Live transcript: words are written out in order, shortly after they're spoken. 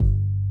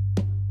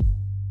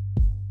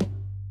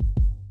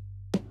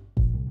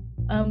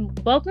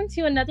Welcome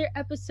to another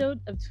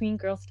episode of Tween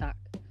Girls Talk.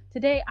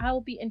 Today I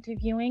will be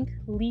interviewing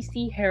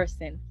Lisi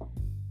Harrison.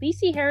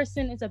 Lisi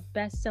Harrison is a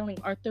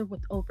best-selling author with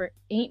over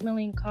 8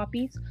 million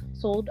copies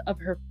sold of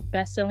her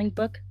best-selling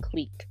book,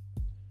 Clique.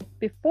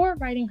 Before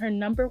writing her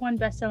number one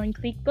best-selling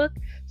Clique book,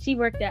 she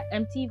worked at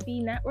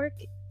MTV Network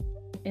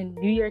in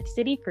New York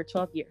City for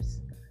 12 years.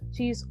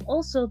 She is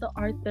also the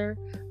author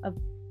of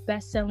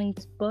best-selling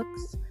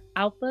books,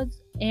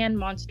 Alphas and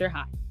Monster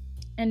High,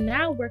 and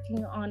now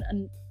working on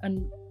a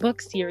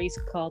book series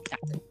called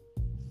That.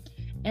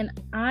 And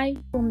I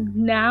will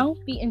now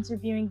be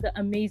interviewing the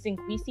amazing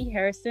Lisi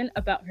Harrison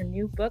about her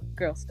new book,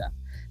 Girl Stuff,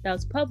 that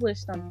was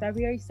published on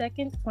February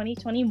 2nd,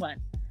 2021.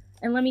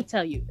 And let me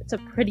tell you, it's a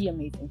pretty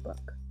amazing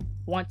book.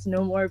 Want to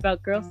know more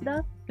about Girl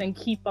Stuff? Then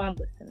keep on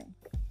listening.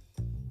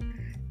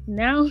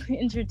 Now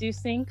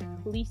introducing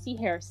Lisi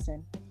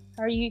Harrison.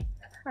 How are you?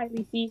 Hi,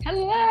 Lisi.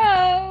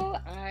 Hello.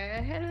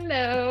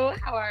 Hello.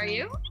 How are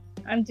you?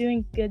 I'm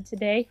doing good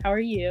today. How are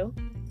you?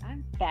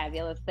 I'm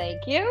fabulous.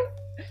 Thank you.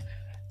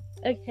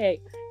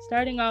 Okay,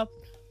 starting off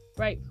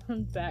right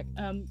from the back.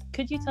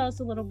 Could you tell us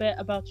a little bit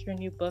about your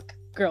new book,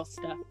 Girl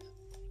Stuff?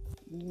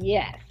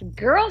 Yes.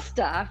 Girl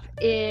Stuff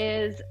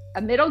is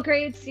a middle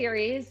grade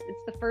series.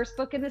 It's the first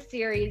book in the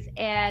series,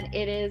 and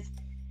it is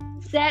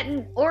set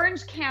in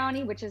Orange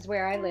County, which is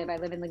where I live. I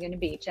live in Laguna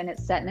Beach, and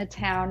it's set in a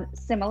town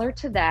similar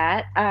to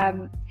that.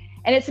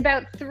 And it's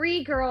about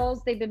 3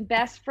 girls. They've been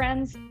best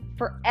friends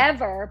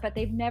forever, but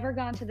they've never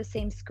gone to the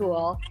same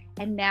school.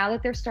 And now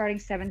that they're starting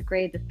 7th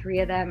grade, the 3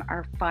 of them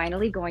are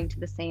finally going to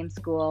the same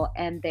school.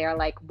 And they're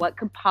like, what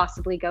could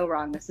possibly go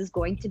wrong? This is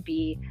going to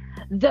be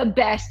the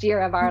best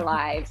year of our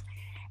lives.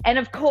 And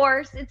of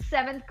course, it's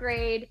 7th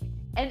grade.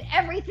 And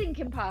everything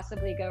can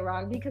possibly go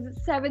wrong because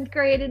it's 7th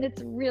grade and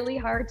it's really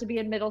hard to be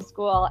in middle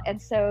school.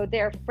 And so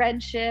their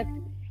friendship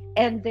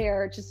and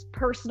their just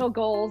personal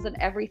goals and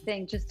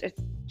everything just is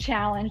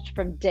challenged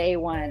from day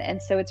one.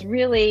 And so it's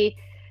really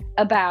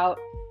about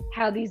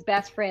how these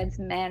best friends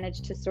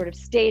manage to sort of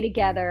stay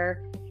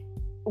together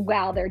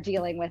while they're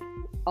dealing with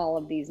all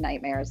of these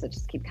nightmares that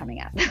just keep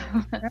coming up.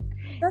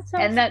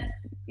 And that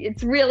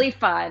it's really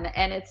fun.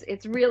 And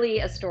it's really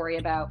a story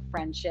about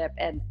friendship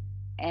and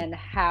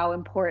how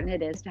important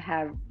it is to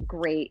have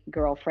great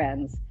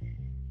girlfriends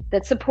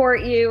that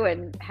support you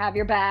and have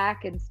your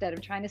back instead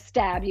of trying to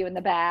stab you in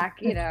the back.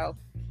 You know,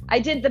 I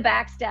did the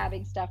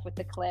backstabbing stuff with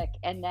the Clique,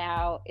 and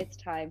now it's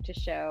time to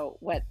show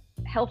what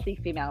healthy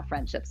female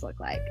friendships look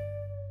like.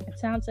 It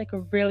sounds like a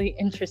really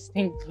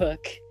interesting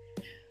book.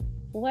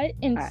 What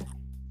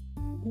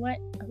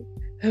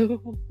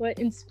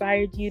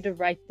inspired you to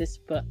write this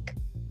book?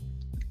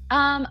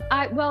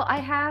 I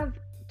have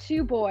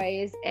 2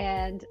 boys,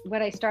 and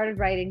when I started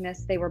writing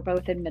this, they were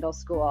both in middle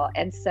school.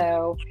 And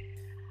so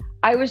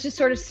I was just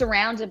sort of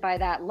surrounded by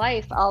that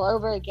life all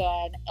over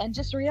again, and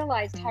just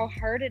realized how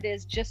hard it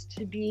is just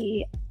to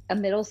be a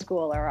middle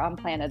schooler on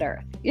planet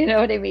Earth. You know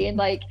what I mean?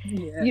 Like,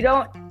 Yeah. You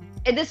don't,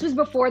 and this was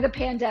before the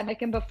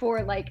pandemic and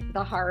before like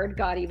the hard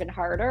got even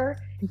harder.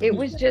 It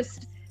was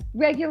just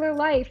regular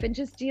life and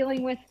just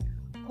dealing with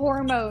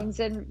hormones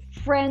and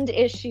friend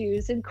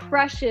issues and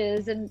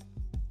crushes and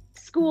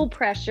school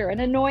pressure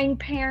and annoying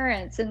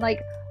parents and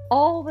like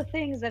all the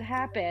things that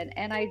happen.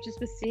 And I just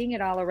was seeing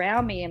it all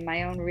around me in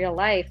my own real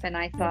life. And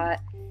I thought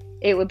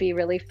it would be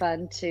really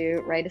fun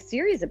to write a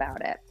series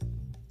about it.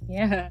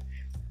 Yeah.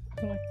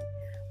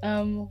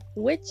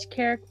 Which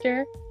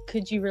character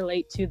could you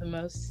relate to the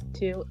most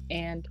to,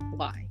 and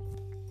why?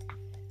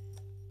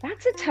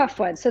 That's a tough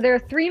one. So there are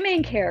 3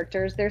 main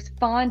characters. There's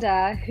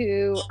Fonda,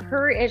 who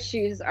her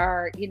issues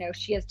are, you know,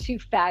 she has 2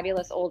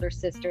 fabulous older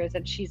sisters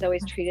and she's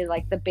always treated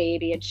like the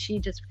baby, and she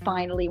just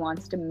finally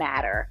wants to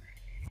matter.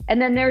 And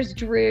then there's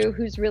Drew,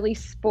 who's really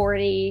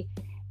sporty,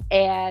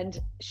 and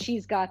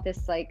she's got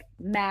this like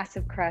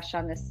massive crush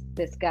on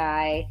this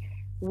guy,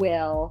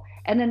 Will.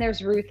 And then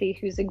there's Ruthie,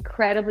 who's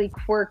incredibly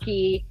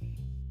quirky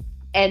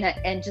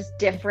and just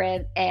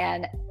different,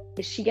 and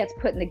she gets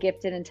put in the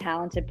gifted and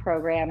talented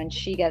program, and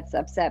she gets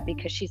upset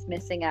because she's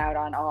missing out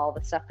on all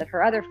the stuff that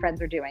her other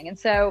friends are doing. And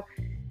so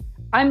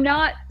I'm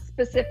not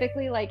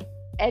specifically like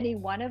any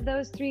one of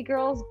those 3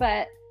 girls,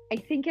 but I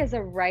think as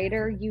a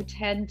writer, you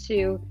tend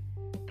to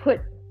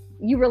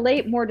you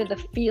relate more to the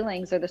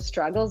feelings or the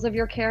struggles of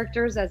your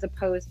characters as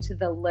opposed to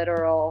the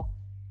literal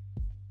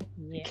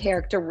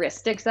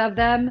characteristics of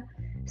them.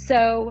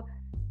 So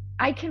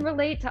I can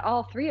relate to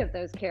all 3 of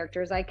those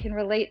characters. I can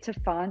relate to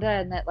Fonda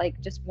and that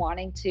like just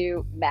wanting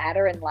to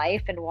matter in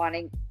life and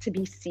wanting to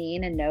be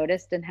seen and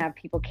noticed and have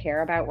people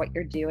care about what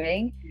you're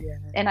doing. Yeah.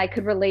 And I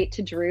could relate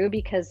to Drew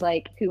because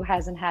like who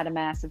hasn't had a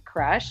massive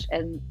crush,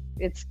 and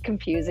it's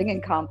confusing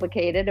and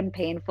complicated and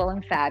painful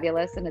and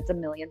fabulous, and it's a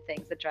million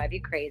things that drive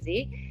you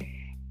crazy.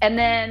 And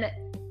then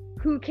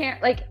who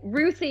can't, like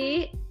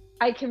Ruthie,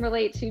 I can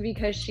relate to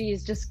because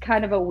she's just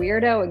kind of a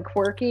weirdo and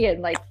quirky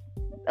and like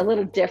a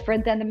little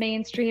different than the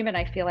mainstream, and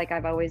I feel like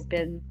I've always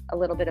been a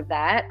little bit of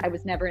that. I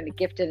was never in a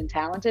gifted and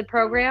talented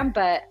program,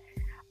 but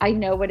I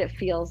know what it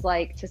feels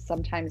like to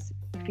sometimes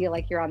feel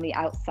like you're on the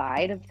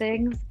outside of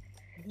things.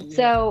 Yeah.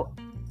 So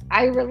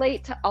I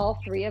relate to all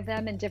three of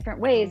them in different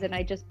ways, and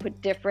I just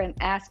put different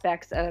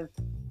aspects of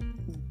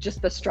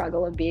just the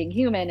struggle of being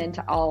human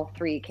into all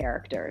three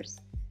characters.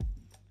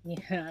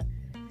 Yeah.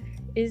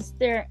 Is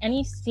there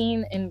any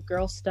scene in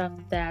Girl Stuff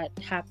that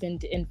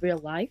happened in real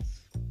life?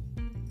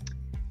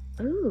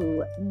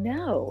 Ooh,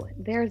 no,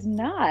 there's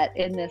not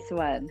in this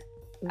one.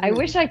 Ooh. I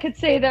wish I could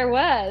say there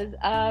was.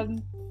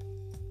 I'm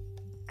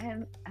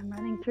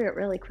running through it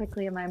really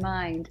quickly in my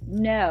mind.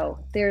 No,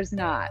 there's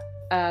not.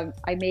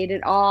 I made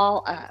it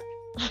all up.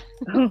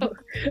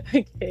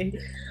 Okay.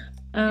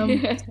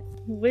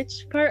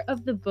 Which part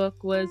of the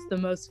book was the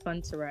most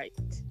fun to write?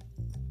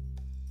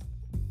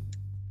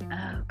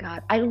 Oh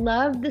God, I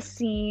love the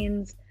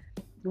scenes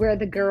where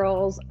the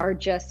girls are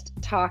just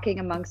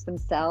talking amongst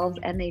themselves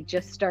and they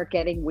just start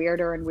getting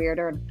weirder and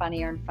weirder and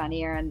funnier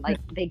and like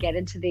they get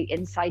into the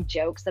inside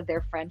jokes of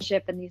their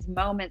friendship, and these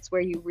moments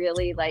where you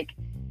really like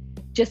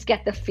just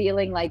get the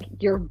feeling like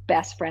you're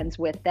best friends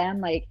with them.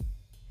 Like,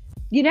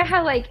 you know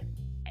how like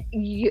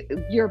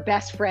your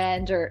best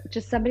friend or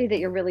just somebody that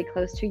you're really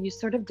close to, you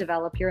sort of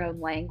develop your own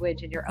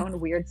language and your own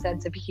weird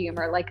sense of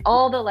humor, like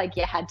all the like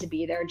you had to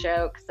be there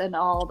jokes and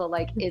all the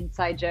like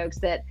inside jokes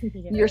that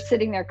you're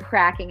sitting there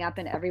cracking up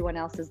and everyone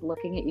else is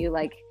looking at you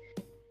like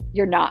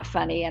you're not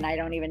funny and I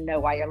don't even know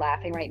why you're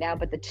laughing right now,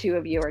 but the two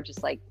of you are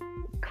just like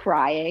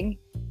crying.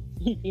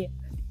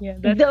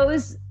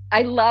 Those,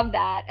 I love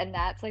that. And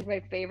that's like my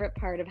favorite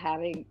part of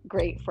having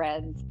great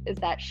friends is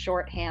that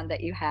shorthand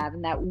that you have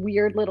and that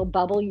weird little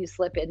bubble you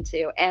slip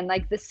into. And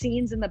like the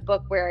scenes in the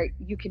book where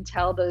you can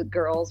tell the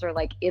girls are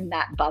like in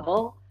that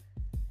bubble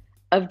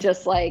of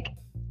just like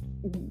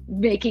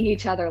making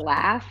each other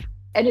laugh.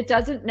 And it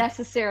doesn't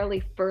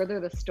necessarily further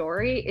the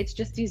story. It's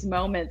just these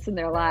moments in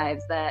their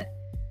lives that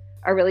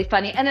are really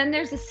funny. And then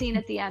there's a scene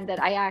at the end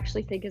that I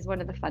actually think is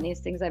one of the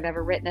funniest things I've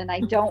ever written. And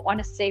I don't want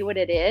to say what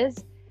it is,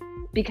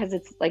 because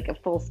it's like a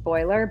full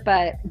spoiler,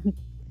 but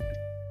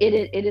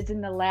it is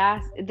in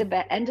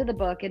the end of the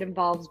book. It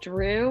involves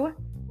Drew,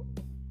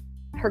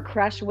 her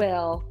crush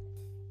Will,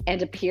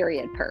 and a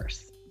period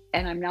purse.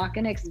 And I'm not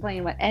going to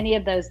explain what any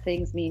of those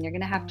things mean. You're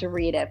going to have to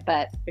read it.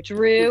 But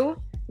Drew,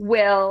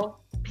 Will,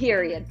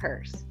 period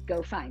purse.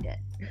 Go find it.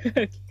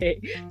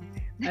 Okay.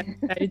 I'm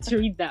excited to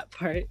read that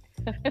part.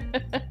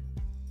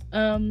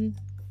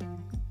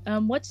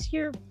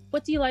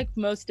 What do you like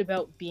most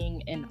about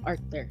being an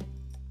author?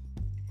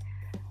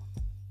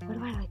 What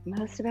do I like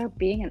most about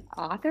being an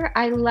author?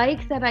 I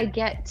like that I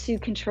get to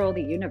control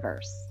the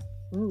universe.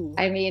 Ooh.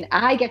 I mean,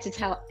 I get to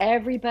tell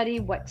everybody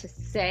what to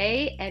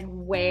say and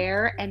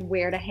where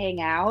to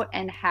hang out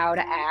and how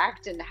to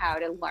act and how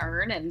to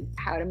learn and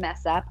how to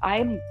mess up.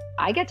 I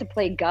get to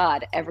play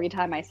God every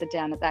time I sit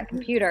down at that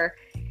computer.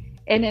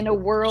 And in a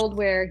world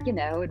where, you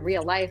know, in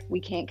real life,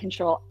 we can't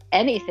control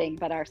anything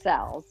but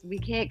ourselves. We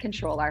can't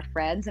control our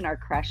friends and our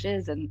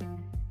crushes. And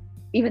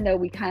even though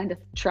we kind of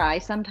try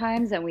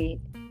sometimes and we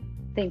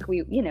think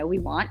we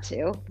want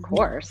to, of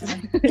course,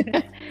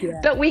 Yeah.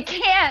 but we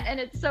can't, and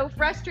it's so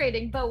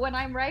frustrating. But when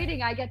I'm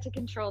writing, I get to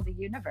control the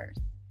universe.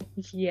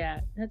 Yeah,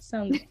 that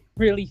sounds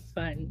really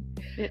fun.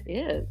 It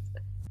is.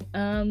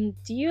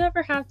 Do you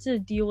ever have to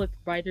deal with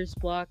writer's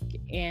block?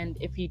 And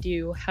if you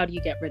do, how do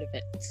you get rid of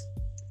it?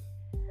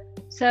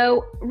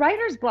 So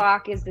writer's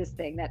block is this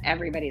thing that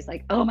everybody's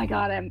like, oh my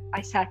God,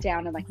 I sat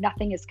down and like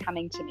nothing is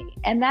coming to me.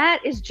 And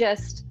that is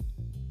just,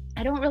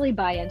 I don't really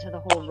buy into the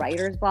whole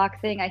writer's block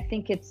thing. I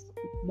think it's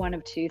one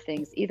of two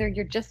things. Either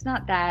you're just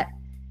not that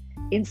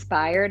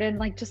inspired, and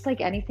like just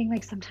like anything,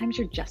 like sometimes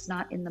you're just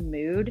not in the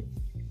mood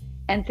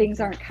and things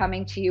aren't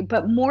coming to you.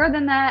 But more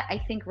than that, I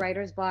think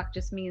writer's block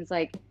just means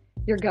like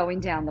you're going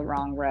down the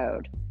wrong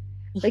road.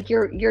 Like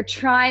you're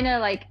trying to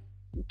like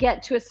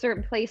get to a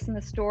certain place in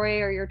the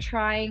story, or you're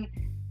trying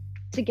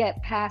to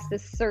get past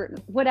this certain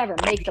whatever,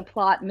 make the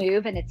plot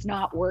move, and it's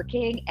not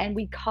working. And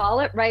we call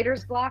it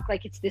writer's block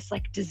like it's this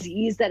like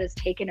disease that has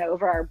taken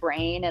over our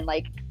brain, and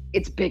like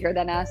it's bigger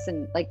than us,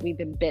 and like we've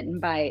been bitten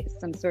by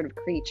some sort of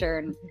creature,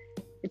 and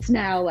it's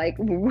now like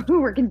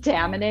we're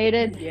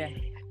contaminated. Yeah.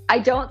 I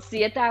don't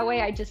see it that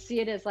way. I just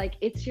see it as like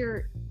it's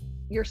your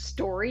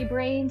story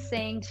brain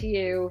saying to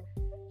you,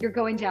 you're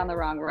going down the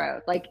wrong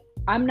road. Like,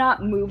 I'm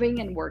not moving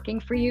and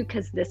working for you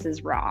because this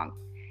is wrong.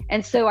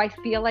 And so I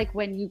feel like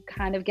when you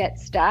kind of get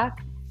stuck,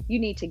 you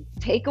need to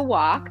take a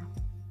walk,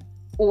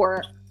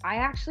 or I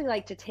actually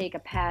like to take a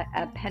pen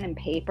and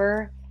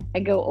paper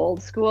and go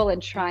old school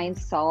and try and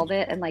solve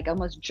it, and like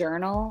almost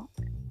journal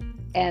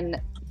and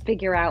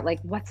figure out like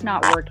what's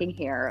not working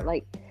here.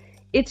 Like,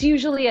 it's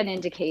usually an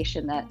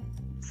indication that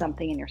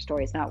something in your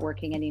story is not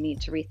working and you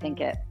need to rethink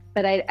it.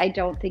 But I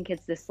don't think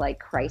it's this like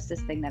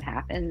crisis thing that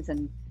happens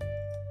and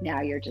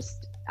now you're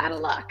just out of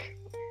luck.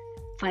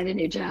 Find a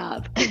new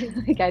job.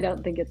 Like, I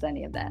don't think it's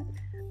any of that.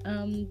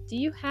 Do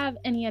you have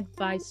any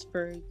advice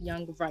for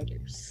young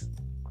writers?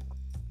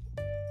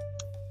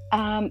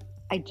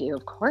 I do.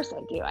 Of course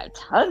I do. I have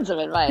tons of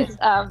advice.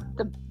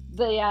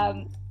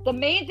 The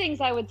main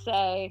things I would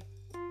say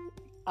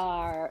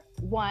are,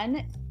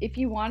 one, if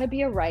you want to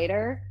be a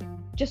writer,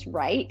 just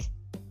write.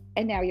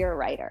 And now you're a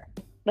writer.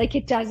 Like,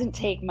 it doesn't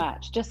take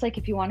much. Just like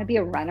if you want to be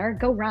a runner,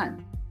 go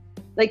run.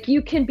 Like,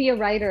 you can be a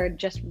writer,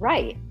 just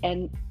write.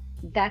 And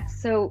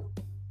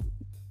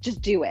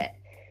just do it.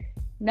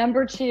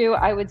 Number 2,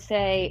 I would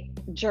say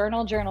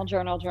journal.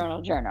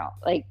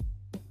 Like,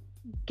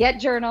 get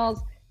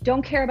journals.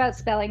 Don't care about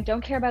spelling.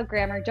 Don't care about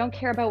grammar. Don't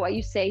care about what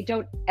you say.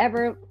 Don't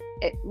ever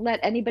let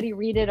anybody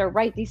read it or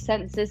write these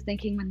sentences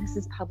thinking when this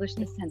is published,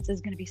 this sentence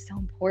is going to be so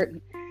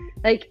important.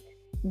 Like,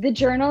 the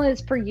journal is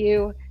for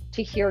you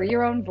to hear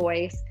your own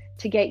voice,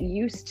 to get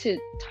used to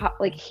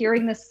like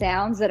hearing the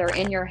sounds that are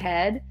in your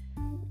head,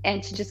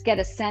 and to just get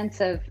a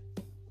sense of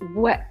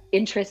what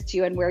interests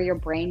you and where your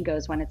brain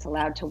goes when it's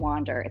allowed to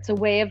wander. It's a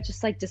way of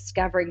just like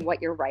discovering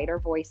what your writer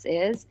voice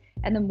is.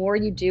 And the more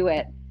you do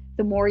it,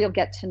 the more you'll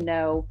get to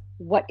know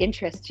what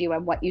interests you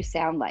and what you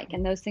sound like.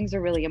 And those things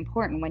are really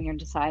important when you're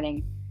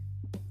deciding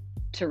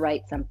to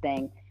write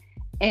something.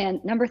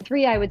 And number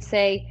 3, I would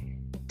say,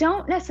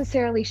 don't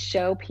necessarily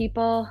show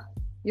people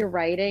you're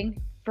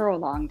writing for a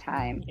long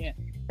time. Yeah.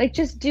 Like,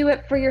 just do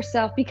it for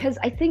yourself, because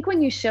I think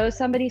when you show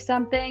somebody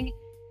something,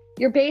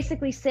 you're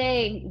basically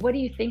saying, what do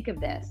you think of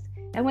this?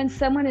 And when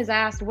someone is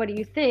asked, what do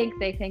you think?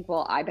 They think,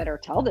 well, I better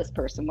tell this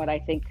person what I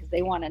think because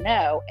they want to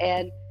know.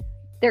 And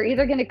they're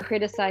either going to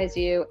criticize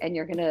you and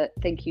you're going to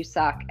think you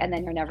suck and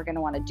then you're never going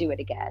to want to do it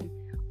again.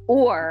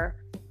 Or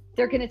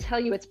they're going to tell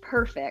you it's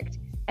perfect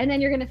and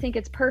then you're going to think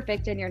it's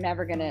perfect and you're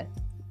never going to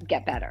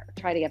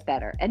try to get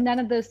better. And none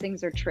of those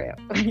things are true.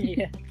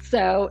 Yeah.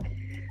 So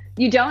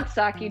you don't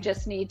suck, you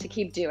just need to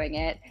keep doing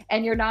it.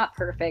 And you're not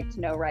perfect,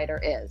 no writer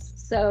is.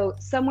 So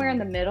somewhere in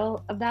the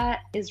middle of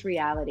that is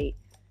reality.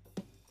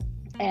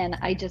 And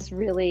I just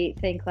really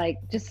think, like,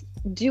 just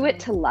do it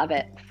to love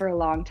it for a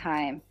long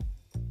time,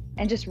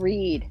 and just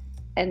read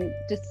and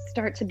just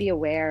start to be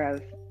aware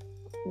of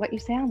what you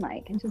sound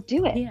like, and just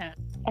do it. Yeah.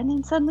 And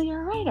then suddenly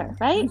you're a writer,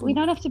 right? We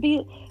don't have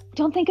to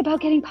don't think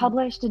about getting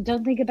published, and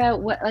don't think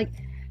about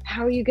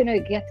how are you going to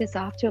get this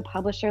off to a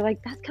publisher?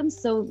 Like, that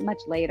comes so much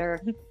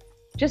later.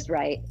 Just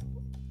write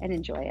and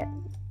enjoy it.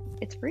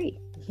 It's free.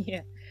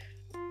 Yeah.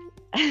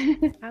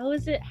 How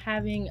is it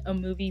having a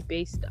movie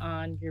based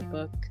on your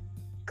book,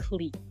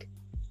 Clique?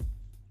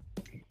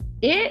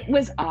 It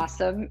was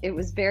awesome. It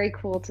was very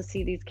cool to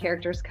see these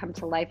characters come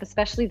to life,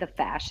 especially the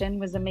fashion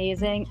was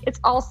amazing. It's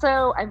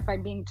also, if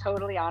I'm being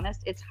totally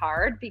honest, it's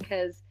hard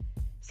because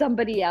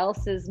somebody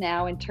else is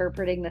now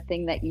interpreting the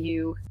thing that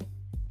you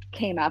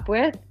came up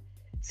with.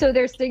 So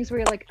there's things where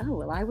you're like, oh,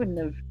 well, I wouldn't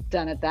have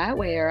done it that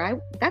way,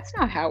 or that's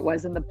not how it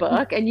was in the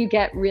book. And you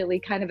get really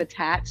kind of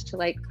attached to,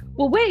 like,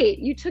 well, wait,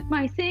 you took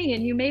my thing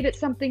and you made it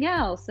something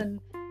else.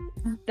 And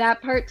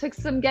that part took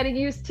some getting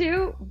used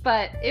to,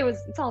 but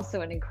it's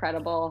also an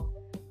incredible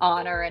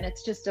honor. And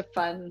it's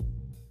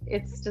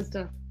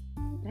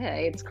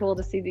cool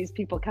to see these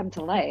people come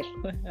to life.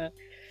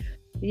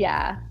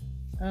 Yeah.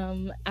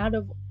 Out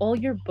of all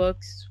your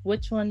books,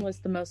 which one was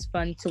the most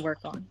fun to work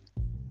on?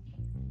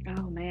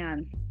 Oh,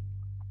 man.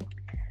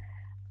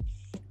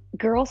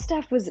 Girl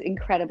Stuff was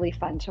incredibly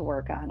fun to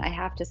work on. I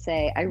have to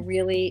say, I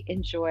really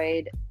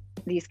enjoyed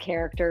these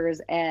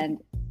characters, and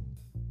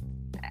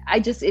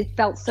it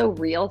felt so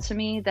real to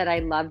me that I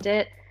loved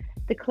it.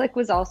 The Clique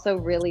was also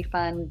really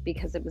fun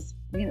because it was,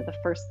 the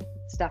first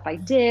stuff I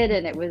did,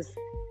 and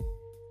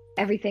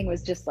everything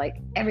was just like,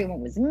 everyone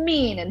was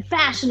mean and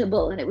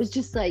fashionable, and it was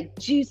just like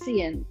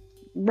juicy and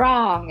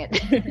wrong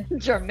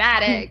and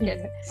dramatic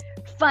and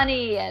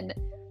funny. And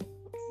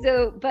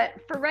so, but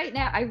for right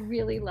now, I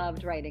really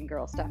loved writing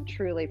Girl Stuff,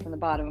 truly, from the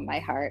bottom of my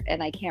heart,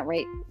 and I can't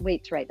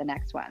wait to write the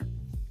next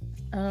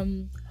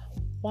one.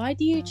 Why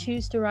do you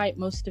choose to write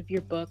most of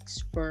your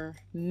books for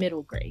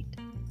middle grade?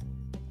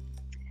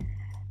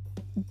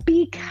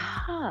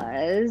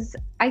 Because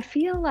I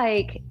feel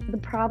like the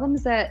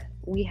problems that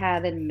we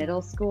have in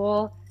middle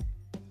school,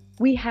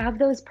 we have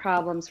those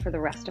problems for the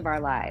rest of our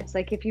lives.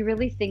 Like, if you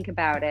really think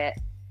about it,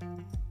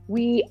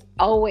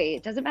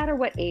 it doesn't matter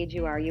what age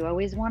you are, you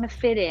always want to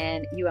fit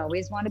in, you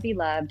always want to be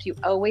loved, you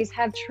always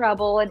have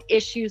trouble and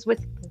issues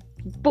with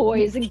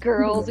boys and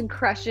girls and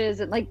crushes,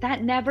 and like,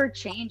 that never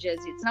changes.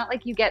 It's not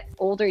like you get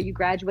older, you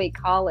graduate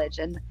college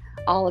and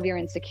all of your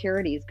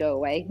insecurities go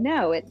away.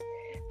 No,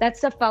 that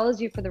stuff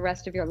follows you for the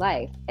rest of your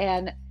life.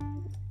 And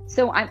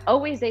so I'm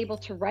always able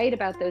to write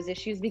about those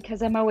issues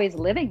because I'm always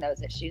living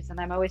those issues and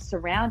I'm always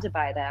surrounded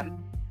by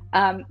them.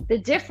 The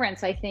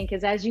difference, I think,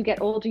 is as you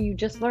get older, you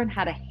just learn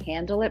how to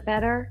handle it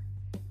better.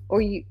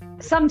 Or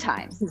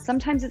sometimes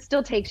it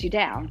still takes you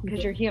down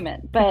because you're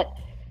human, but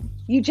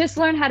you just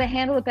learn how to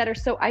handle it better.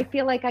 So I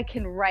feel like I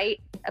can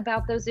write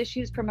about those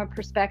issues from a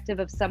perspective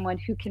of someone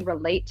who can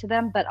relate to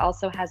them, but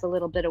also has a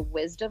little bit of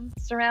wisdom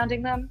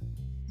surrounding them.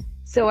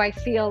 So I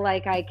feel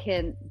like I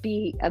can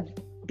be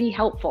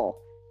helpful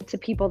to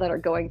people that are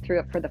going through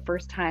it for the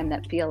first time,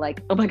 that feel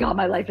like, oh my God,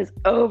 my life is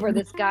over.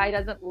 This guy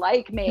doesn't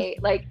like me.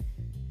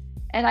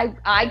 And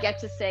I get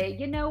to say,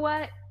 you know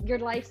what? Your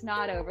life's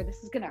not over.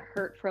 This is going to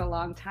hurt for a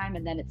long time,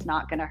 and then it's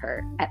not going to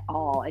hurt at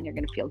all. And you're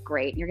going to feel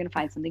great, and you're going to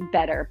find something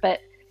better. But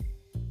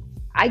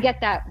I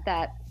get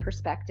that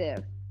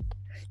perspective.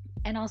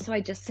 And also,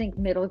 I just think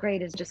middle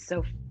grade is just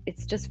so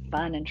it's just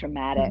fun and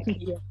dramatic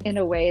Yeah. in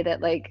a way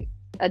that like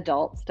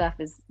adult stuff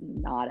is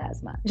not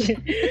as much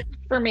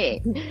for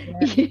me.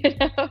 Yeah. You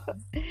know?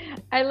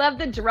 I love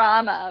the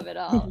drama of it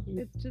all.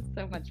 It's just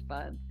so much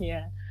fun.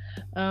 Yeah.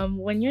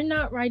 When you're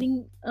not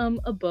writing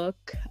a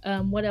book,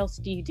 what else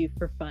do you do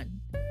for fun?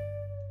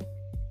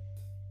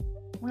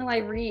 Well, I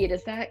read.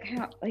 Is that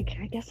kind of like,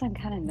 I guess I'm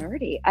kind of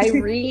nerdy. I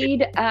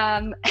read.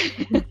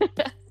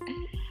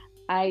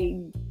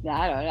 I don't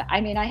know.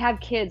 I mean, I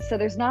have kids, so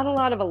there's not a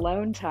lot of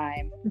alone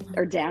time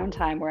or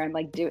downtime where I'm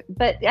like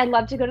but I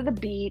love to go to the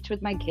beach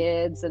with my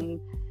kids and,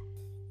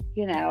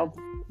 you know,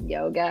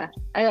 yoga.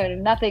 I don't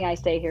know. Nothing I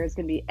say here is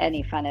going to be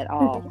any fun at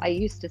all. I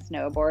used to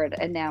snowboard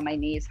and now my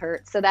knees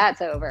hurt. So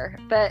that's over.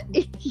 But,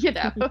 you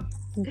know.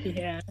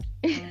 Yeah.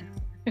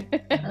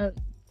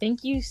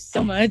 Thank you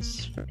so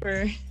much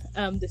for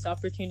this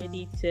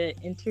opportunity to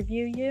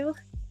interview you.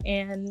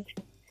 And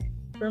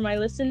for my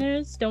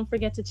listeners, don't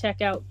forget to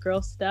check out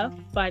Girl Stuff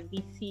by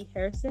Lisi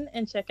Harrison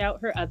and check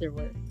out her other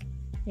work.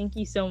 Thank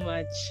you so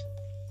much.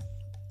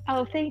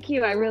 Oh, thank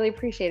you. I really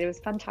appreciate it. It was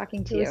fun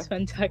talking to you. It was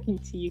fun talking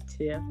to you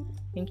too.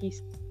 Thank you.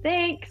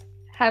 Thanks.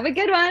 Have a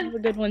good one. Have a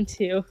good one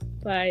too.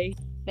 Bye.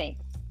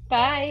 Thanks.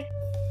 Bye.